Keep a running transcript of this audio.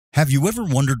Have you ever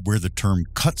wondered where the term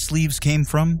cut sleeves came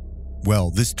from?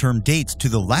 Well, this term dates to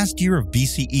the last year of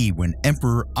BCE when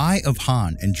Emperor I of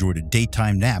Han enjoyed a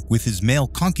daytime nap with his male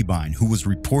concubine who was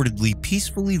reportedly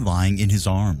peacefully lying in his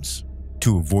arms.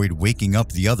 To avoid waking up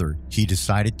the other, he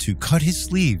decided to cut his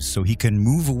sleeves so he can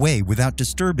move away without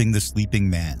disturbing the sleeping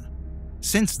man.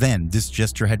 Since then, this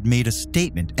gesture had made a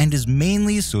statement and is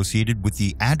mainly associated with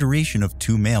the adoration of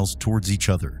two males towards each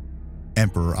other.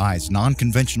 Emperor I's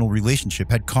non-conventional relationship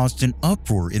had caused an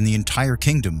uproar in the entire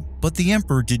kingdom, but the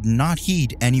emperor did not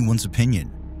heed anyone's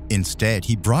opinion. Instead,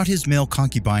 he brought his male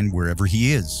concubine wherever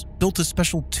he is, built a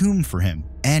special tomb for him,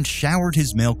 and showered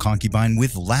his male concubine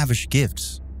with lavish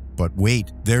gifts. But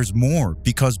wait, there's more,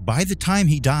 because by the time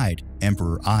he died,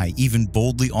 Emperor I even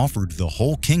boldly offered the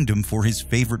whole kingdom for his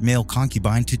favorite male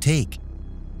concubine to take.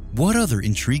 What other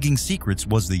intriguing secrets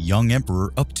was the young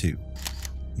emperor up to?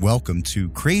 Welcome to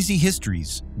Crazy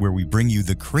Histories, where we bring you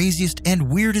the craziest and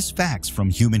weirdest facts from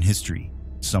human history.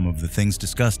 Some of the things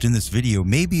discussed in this video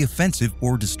may be offensive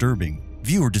or disturbing.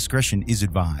 Viewer discretion is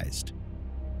advised.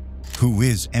 Who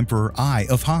is Emperor I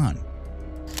of Han?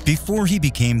 Before he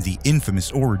became the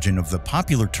infamous origin of the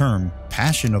popular term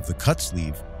Passion of the Cut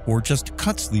Sleeve, or just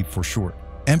cut sleeve for short,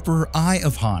 Emperor I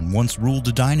of Han once ruled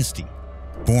a dynasty.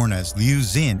 Born as Liu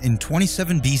Xin in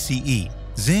 27 BCE,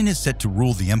 Xin is set to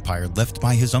rule the empire left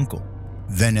by his uncle.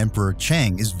 Then Emperor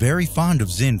Chang is very fond of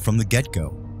Xin from the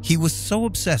get-go. He was so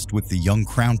obsessed with the young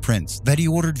crown prince that he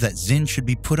ordered that Xin should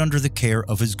be put under the care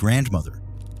of his grandmother.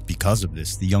 Because of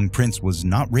this, the young prince was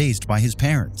not raised by his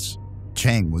parents.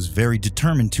 Chang was very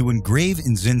determined to engrave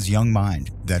in Xin's young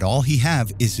mind that all he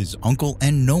have is his uncle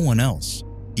and no one else.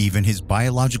 Even his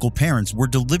biological parents were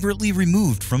deliberately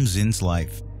removed from Xin's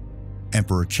life.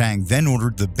 Emperor Chang then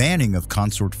ordered the banning of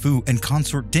Consort Fu and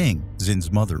Consort Ding, Xin's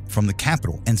mother, from the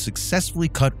capital and successfully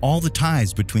cut all the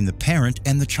ties between the parent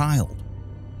and the child.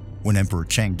 When Emperor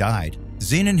Chang died,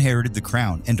 Xin inherited the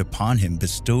crown and upon him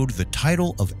bestowed the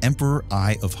title of Emperor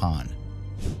I of Han.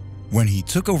 When he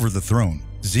took over the throne,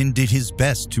 Xin did his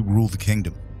best to rule the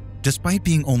kingdom. Despite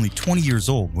being only 20 years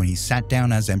old when he sat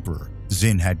down as emperor,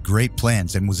 Xin had great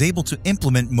plans and was able to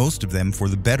implement most of them for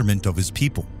the betterment of his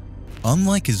people.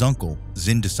 Unlike his uncle,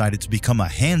 Xin decided to become a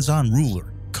hands-on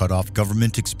ruler, cut off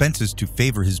government expenses to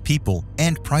favor his people,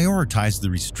 and prioritize the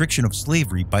restriction of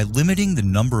slavery by limiting the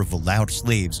number of allowed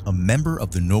slaves a member of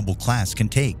the noble class can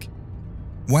take.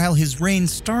 While his reign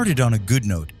started on a good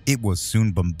note, it was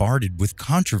soon bombarded with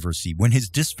controversy when his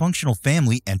dysfunctional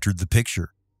family entered the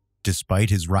picture. Despite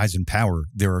his rise in power,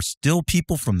 there are still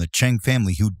people from the Cheng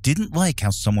family who didn't like how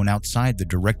someone outside the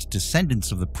direct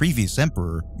descendants of the previous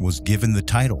emperor was given the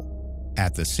title.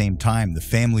 At the same time, the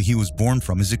family he was born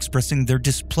from is expressing their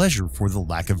displeasure for the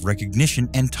lack of recognition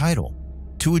and title.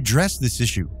 To address this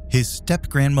issue, his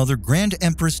step-grandmother Grand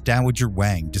Empress Dowager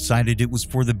Wang decided it was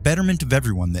for the betterment of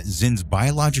everyone that Xin's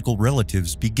biological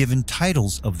relatives be given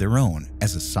titles of their own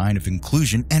as a sign of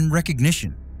inclusion and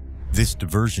recognition. This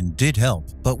diversion did help,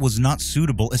 but was not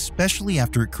suitable, especially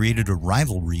after it created a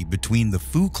rivalry between the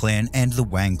Fu clan and the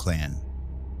Wang clan.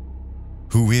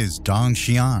 Who is Dong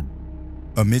Xian?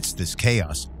 Amidst this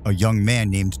chaos, a young man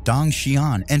named Dong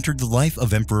Xian entered the life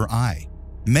of Emperor I.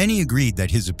 Many agreed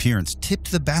that his appearance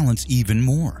tipped the balance even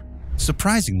more.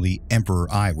 Surprisingly,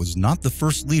 Emperor I was not the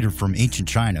first leader from ancient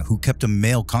China who kept a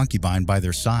male concubine by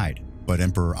their side, but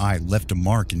Emperor I left a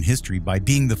mark in history by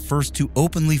being the first to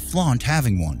openly flaunt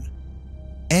having one.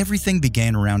 Everything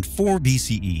began around 4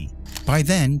 BCE. By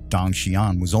then, Dong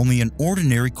Xian was only an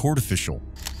ordinary court official.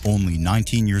 Only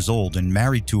 19 years old and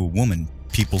married to a woman,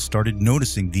 people started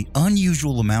noticing the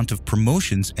unusual amount of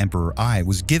promotions Emperor I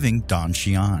was giving Dong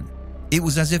Xian. It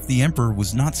was as if the emperor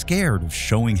was not scared of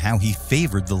showing how he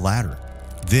favored the latter.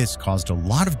 This caused a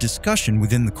lot of discussion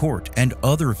within the court, and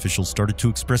other officials started to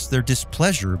express their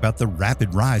displeasure about the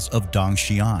rapid rise of Dong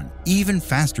Xian, even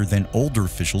faster than older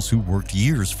officials who worked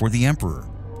years for the emperor.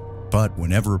 But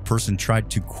whenever a person tried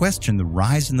to question the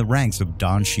rise in the ranks of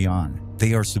Dong Xian,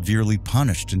 they are severely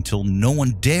punished until no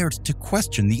one dared to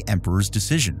question the emperor's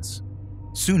decisions.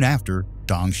 Soon after,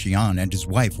 Dong Xian and his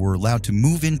wife were allowed to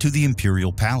move into the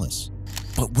imperial palace.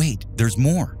 But wait, there's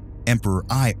more. Emperor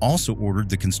I also ordered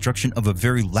the construction of a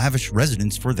very lavish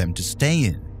residence for them to stay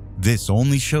in. This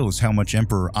only shows how much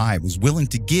Emperor I was willing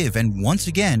to give, and once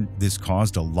again, this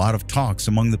caused a lot of talks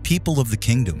among the people of the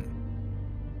kingdom.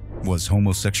 Was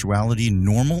homosexuality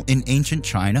normal in ancient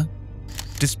China?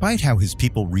 Despite how his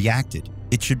people reacted,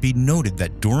 it should be noted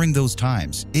that during those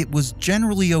times, it was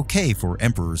generally okay for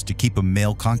emperors to keep a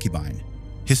male concubine.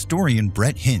 Historian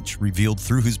Brett Hinch revealed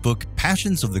through his book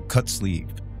Passions of the Cut Sleeve,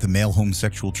 the male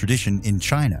homosexual tradition in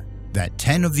China, that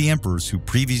 10 of the emperors who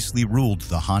previously ruled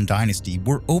the Han Dynasty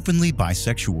were openly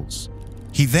bisexuals.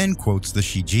 He then quotes the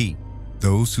Shiji,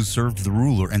 those who served the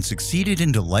ruler and succeeded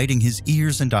in delighting his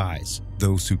ears and eyes,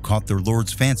 those who caught their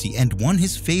lord's fancy and won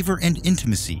his favor and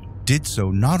intimacy, did so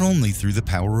not only through the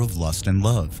power of lust and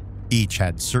love. Each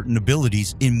had certain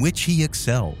abilities in which he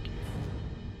excelled.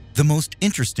 The most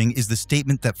interesting is the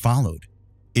statement that followed.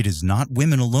 It is not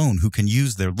women alone who can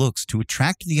use their looks to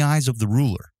attract the eyes of the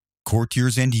ruler.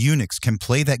 Courtiers and eunuchs can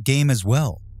play that game as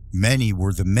well. Many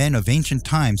were the men of ancient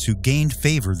times who gained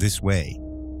favor this way.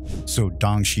 So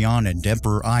Dong Xian and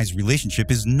Emperor Ai's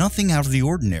relationship is nothing out of the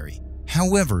ordinary.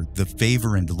 However, the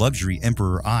favor and luxury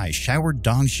Emperor Ai showered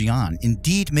Dong Xian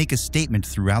indeed make a statement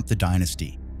throughout the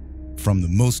dynasty. From the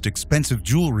most expensive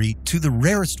jewelry to the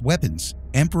rarest weapons,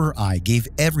 Emperor Ai gave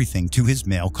everything to his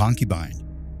male concubine.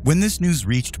 When this news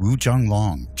reached Wu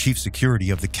Zhonglong, chief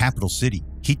security of the capital city,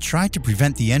 he tried to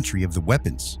prevent the entry of the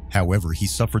weapons. However, he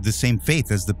suffered the same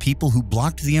fate as the people who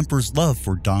blocked the emperor's love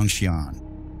for Dong Xian.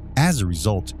 As a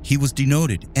result, he was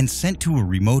denoted and sent to a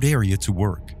remote area to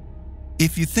work.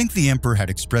 If you think the emperor had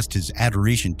expressed his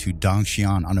adoration to Dong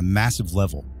Xian on a massive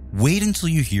level, wait until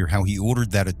you hear how he ordered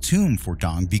that a tomb for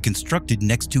Dong be constructed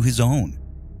next to his own.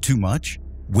 Too much?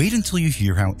 Wait until you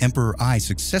hear how Emperor Ai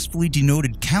successfully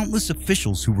denoted countless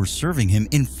officials who were serving him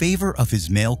in favor of his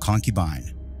male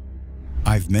concubine.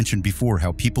 I've mentioned before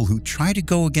how people who try to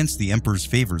go against the emperor's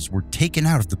favors were taken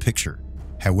out of the picture.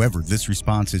 However, this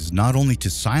response is not only to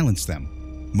silence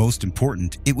them. Most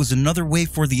important, it was another way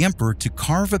for the emperor to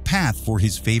carve a path for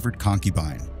his favored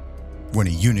concubine. When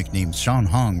a eunuch named Shan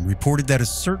Hong reported that a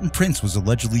certain prince was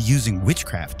allegedly using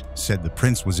witchcraft, said the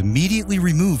prince was immediately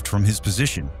removed from his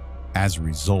position. As a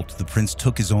result, the prince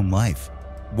took his own life.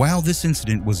 While this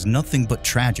incident was nothing but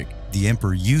tragic, the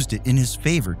emperor used it in his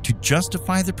favor to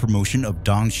justify the promotion of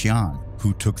Dong Xian,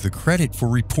 who took the credit for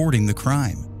reporting the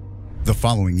crime. The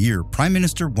following year, Prime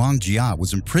Minister Wang Jia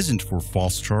was imprisoned for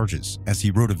false charges, as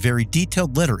he wrote a very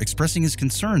detailed letter expressing his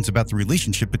concerns about the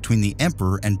relationship between the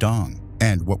emperor and Dong,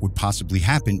 and what would possibly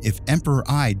happen if Emperor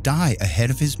Ai died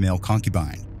ahead of his male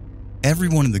concubine.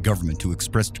 Everyone in the government who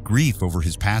expressed grief over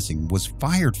his passing was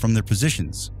fired from their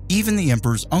positions. Even the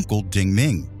emperor's uncle Ding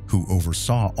Ming, who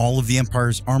oversaw all of the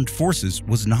empire's armed forces,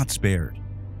 was not spared.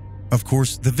 Of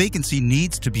course, the vacancy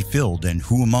needs to be filled, and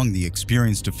who among the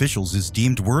experienced officials is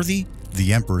deemed worthy?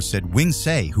 The emperor said Wing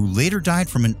Se, who later died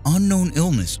from an unknown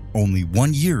illness only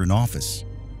 1 year in office.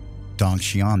 Dong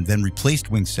Xian then replaced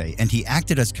Wing Se, and he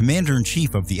acted as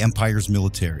commander-in-chief of the empire's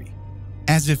military.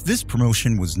 As if this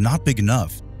promotion was not big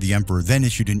enough, the emperor then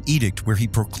issued an edict where he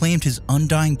proclaimed his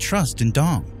undying trust in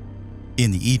Dong.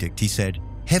 In the edict, he said,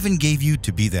 "Heaven gave you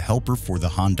to be the helper for the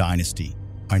Han Dynasty.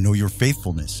 I know your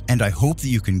faithfulness, and I hope that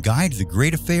you can guide the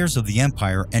great affairs of the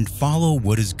empire and follow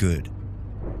what is good."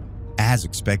 As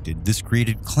expected, this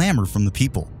created clamor from the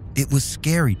people. It was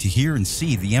scary to hear and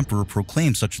see the emperor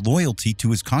proclaim such loyalty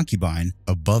to his concubine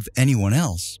above anyone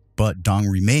else, but Dong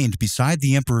remained beside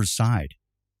the emperor's side.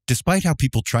 Despite how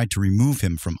people tried to remove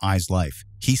him from Ai's life,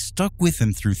 he stuck with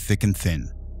him through thick and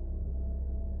thin.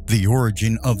 The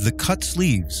origin of the cut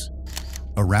sleeves.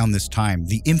 Around this time,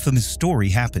 the infamous story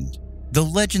happened. The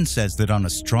legend says that on a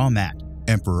straw mat,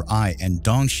 Emperor Ai and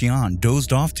Dong Xian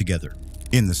dozed off together.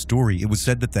 In the story, it was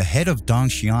said that the head of Dong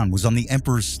Xian was on the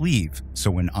emperor's sleeve,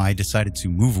 so when Ai decided to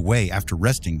move away after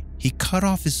resting, he cut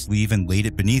off his sleeve and laid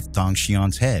it beneath Dong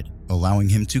Xian's head, allowing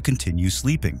him to continue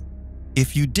sleeping.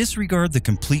 If you disregard the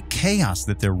complete chaos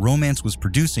that their romance was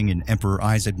producing in Emperor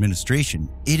Ai's administration,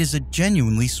 it is a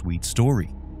genuinely sweet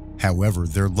story. However,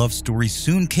 their love story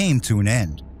soon came to an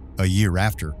end. A year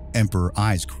after, Emperor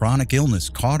Ai's chronic illness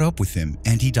caught up with him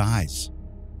and he dies.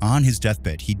 On his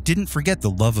deathbed, he didn't forget the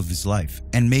love of his life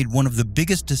and made one of the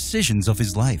biggest decisions of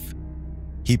his life.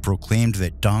 He proclaimed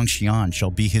that Dong Xian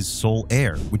shall be his sole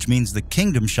heir, which means the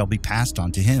kingdom shall be passed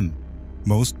on to him.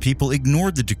 Most people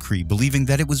ignored the decree, believing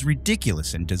that it was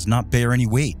ridiculous and does not bear any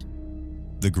weight.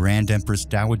 The Grand Empress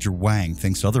Dowager Wang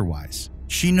thinks otherwise.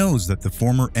 She knows that the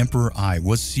former Emperor Ai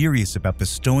was serious about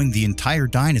bestowing the entire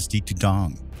dynasty to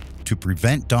Dong. To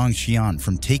prevent Dong Xian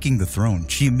from taking the throne,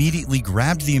 she immediately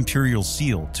grabbed the imperial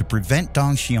seal to prevent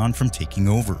Dong Xian from taking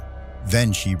over.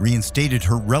 Then she reinstated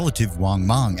her relative Wang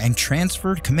Mang and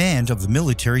transferred command of the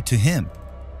military to him.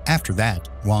 After that,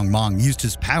 Wang Mang used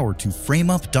his power to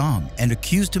frame up Dong and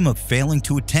accused him of failing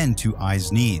to attend to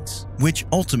Ai's needs, which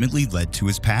ultimately led to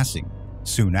his passing.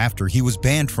 Soon after, he was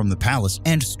banned from the palace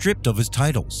and stripped of his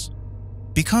titles.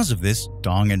 Because of this,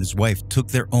 Dong and his wife took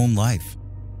their own life.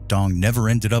 Dong never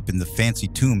ended up in the fancy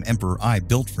tomb Emperor Ai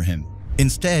built for him.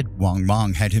 Instead, Wang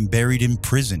Mang had him buried in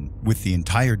prison, with the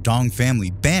entire Dong family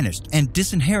banished and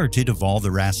disinherited of all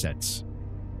their assets.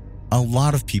 A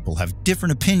lot of people have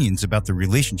different opinions about the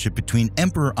relationship between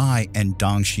Emperor Ai and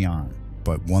Dong Xian,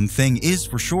 but one thing is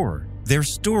for sure, their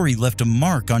story left a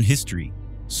mark on history,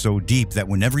 so deep that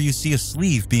whenever you see a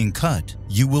sleeve being cut,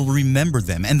 you will remember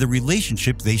them and the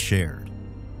relationship they shared.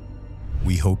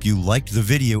 We hope you liked the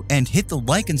video and hit the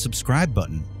like and subscribe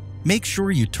button. Make sure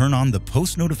you turn on the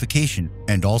post notification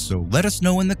and also let us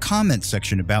know in the comment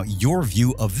section about your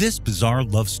view of this bizarre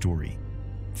love story.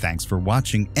 Thanks for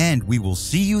watching, and we will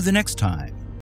see you the next time.